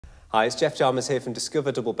Hi, it's Geoff Chalmers here from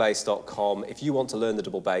discoverdouble-bass.com. If you want to learn the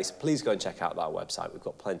double bass, please go and check out that website. We've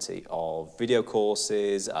got plenty of video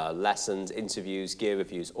courses, lessons, interviews, gear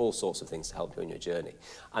reviews, all sorts of things to help you on your journey.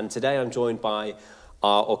 And today I'm joined by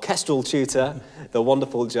our orchestral tutor, the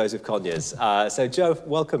wonderful Joseph Conyers. So Joe,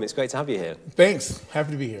 welcome. It's great to have you here. Thanks.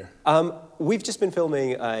 Happy to be here. We've just been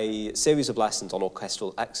filming a series of lessons on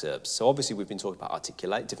orchestral excerpts. So obviously we've been talking about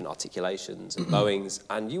different articulations and bowings,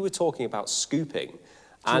 and you were talking about scooping.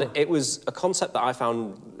 And Sure. it was a concept that I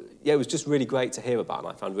found, it was just really great to hear about, and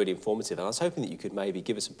I found really informative. And I was hoping that you could maybe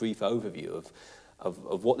give us a brief overview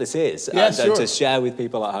of what this is, and sure. to share with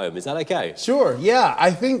people at home. Is that okay? Sure, yeah.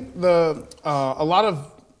 I think a lot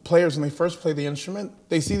of players, when they first play the instrument,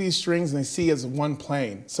 they see these strings and they see it as one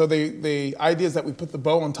plane. So the idea is that we put the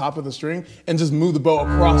bow on top of the string and just move the bow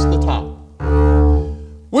across the top,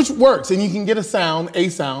 which works, and you can get a sound,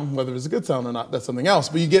 whether it's a good sound or not, that's something else,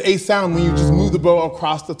 but you get a sound when you just move the bow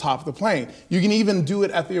across the top of the plane. You can even do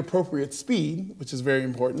it at the appropriate speed, which is very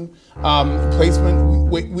important. Placement,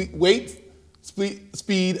 weight,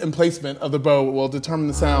 speed, and placement of the bow will determine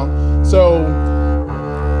the sound. So,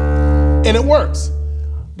 and it works.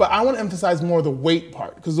 But I want to emphasize more the weight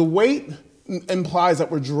part, because the weight implies that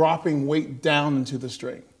we're dropping weight down into the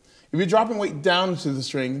string. If you're dropping weight down into the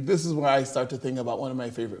string, this is where I start to think about one of my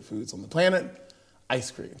favorite foods on the planet, ice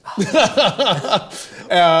cream.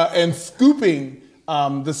 And scooping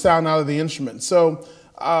the sound out of the instrument. So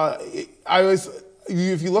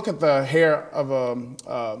if you look at the hair of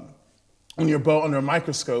on your bow under a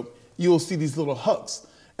microscope, you will see these little hooks.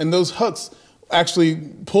 And those hooks actually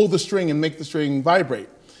pull the string and make the string vibrate.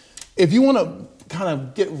 If you want to kind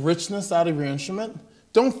of get richness out of your instrument,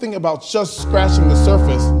 don't think about just scratching the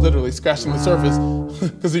surface, literally scratching the surface,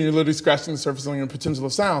 because then you're literally scratching the surface on your potential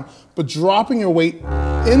of sound, but dropping your weight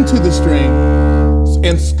into the string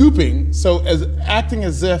and scooping, so acting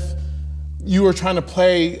as if you were trying to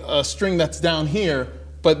play a string that's down here,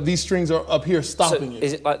 but these strings are up here stopping you.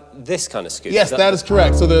 Is it like this kind of scoop? Yes, that is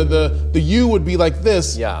correct. So the U would be like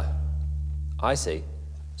this. Yeah, I see.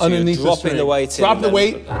 So Underneath you're dropping the weight in. Drop the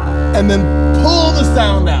weight and then pull the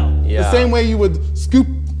sound out. Yeah. The same way you would scoop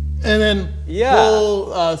and then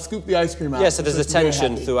scoop the ice cream out. Yeah, so there's a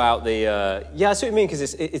tension throughout the... yeah, I see what you mean,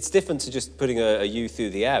 because it's different to just putting a U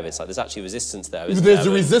through the air. It's like there's actually resistance there, isn't there? There's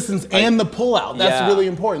the resistance and the pull out. That's really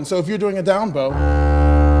important. So if you're doing a down bow,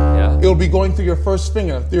 it'll be going through your first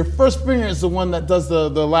finger. Your first finger is the one that does the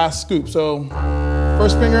last scoop. So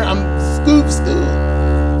first finger, I'm scoop,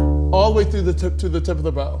 all the way through to the tip of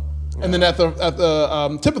the bow. And then at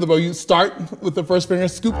the tip of the bow, you start with the first finger,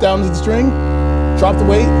 scoop down to the string, drop the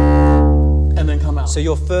weight, and then come out. So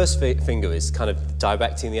your first finger is kind of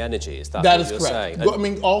directing the energy, is that what you're saying? That is correct. I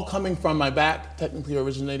mean, all coming from my back, technically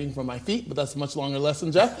originating from my feet, but that's a much longer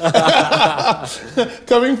lesson, Jeff.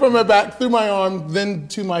 Coming from my back, through my arm, then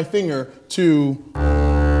to my finger to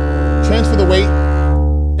transfer the weight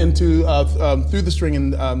into through the string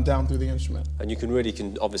and down through the instrument. And you can really,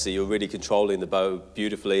 obviously you're really controlling the bow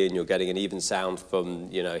beautifully, and you're getting an even sound from,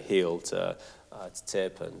 you know, heel to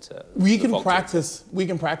tip and to we can practice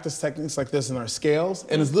techniques like this in our scales,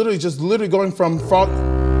 and it's literally going from frog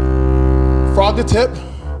to tip.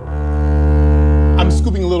 I'm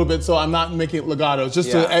scooping a little bit, so I'm not making it legato, just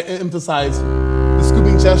to emphasize the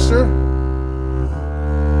scooping gesture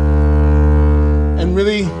and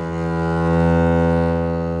really.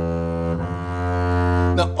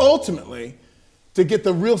 Now, ultimately, to get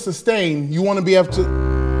the real sustain, you want to be able to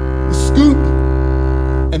scoop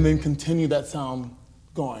and then continue that sound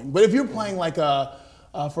going. But if you're playing like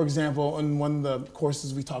for example, in one of the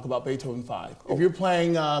courses we talk about Beethoven 5. If you're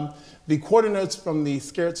playing the quarter notes from the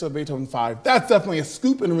scherzo of Beethoven 5, that's definitely a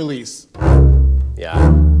scoop and release.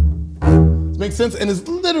 Yeah. Makes sense? And it's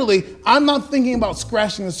literally, I'm not thinking about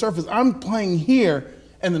scratching the surface. I'm playing here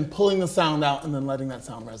and then pulling the sound out and then letting that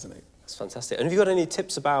sound resonate. That's fantastic. And have you got any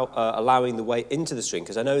tips about allowing the weight into the string?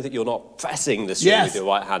 Because I know that you're not pressing the string with your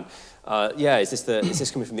right hand. Is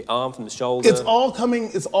this coming from the arm, from the shoulder? It's all coming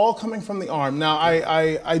from the arm. Now,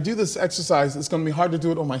 I do this exercise. It's going to be hard to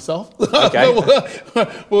do it on myself. Okay.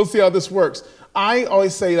 We'll see how this works. I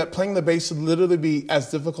always say that playing the bass should literally be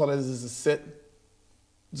as difficult as it is to sit,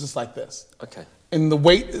 just like this. Okay. And the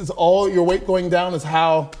weight is all, your weight going down is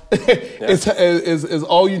how, is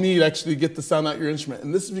all you need actually to get the sound out your instrument.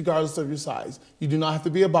 And this is regardless of your size. You do not have to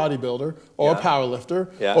be a bodybuilder or a power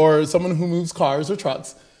lifter or someone who moves cars or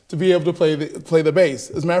trucks to be able to play the bass.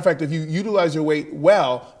 As a matter of fact, if you utilize your weight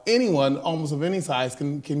well, anyone almost of any size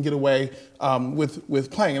can get away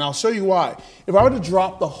with playing. And I'll show you why. If I were to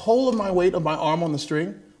drop the whole of my weight of my arm on the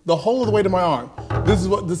string, the whole of the weight of my arm, this is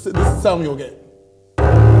the sound you'll get.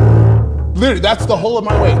 Literally, that's the whole of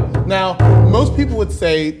my weight. Now, most people would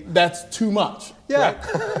say that's too much. Yeah.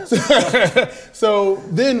 Right? So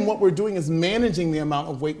then what we're doing is managing the amount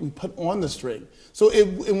of weight we put on the string. So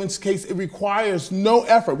in which case it requires no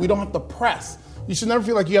effort. We don't have to press. You should never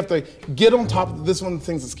feel like you have to get on top of this. One of the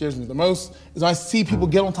things that scares me the most is I see people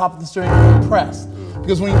get on top of the string and press.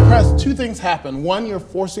 Because when you press, two things happen. One, you're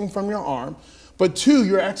forcing from your arm, but two,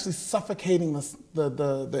 you're actually suffocating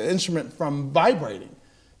the instrument from vibrating.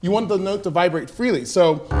 You want the note to vibrate freely.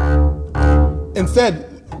 So instead,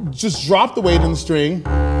 just drop the weight in the string,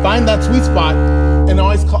 find that sweet spot, and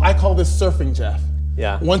I call this surfing, Geoff.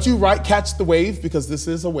 Yeah. Once you catch the wave, because this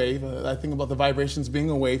is a wave, I think about the vibrations being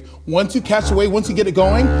a wave. Once you catch the wave, once you get it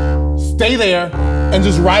going, stay there and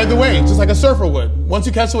just ride the wave, just like a surfer would. Once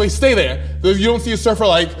you catch the wave, stay there. You don't see a surfer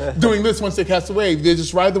like doing this once they catch the wave. They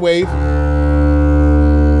just ride the wave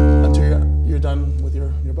until you're done with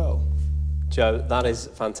your bow. Joe, that is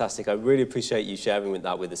fantastic. I really appreciate you sharing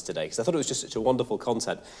that with us today, because I thought it was just such a wonderful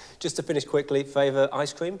content. Just to finish quickly, favour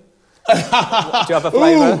ice cream? Do you have a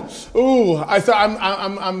flavour?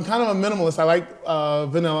 I'm kind of a minimalist. I like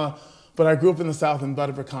vanilla, but I grew up in the South and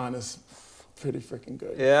butter pecan is pretty freaking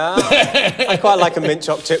good. Yeah, I quite like a mint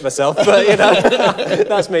chocolate chip myself, but you know,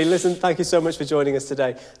 that's me. Listen, thank you so much for joining us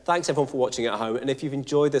today. Thanks everyone for watching at home, and if you've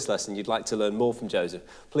enjoyed this lesson, you'd like to learn more from Joseph,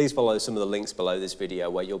 please follow some of the links below this video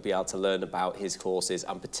where you'll be able to learn about his courses,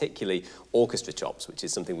 and particularly Orchestra Chops, which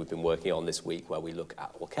is something we've been working on this week, where we look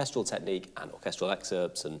at orchestral technique and orchestral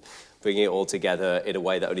excerpts and bringing it all together in a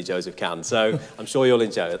way that only Joseph can. So I'm sure you'll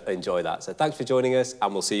enjoy that. So thanks for joining us,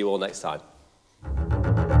 and we'll see you all next time.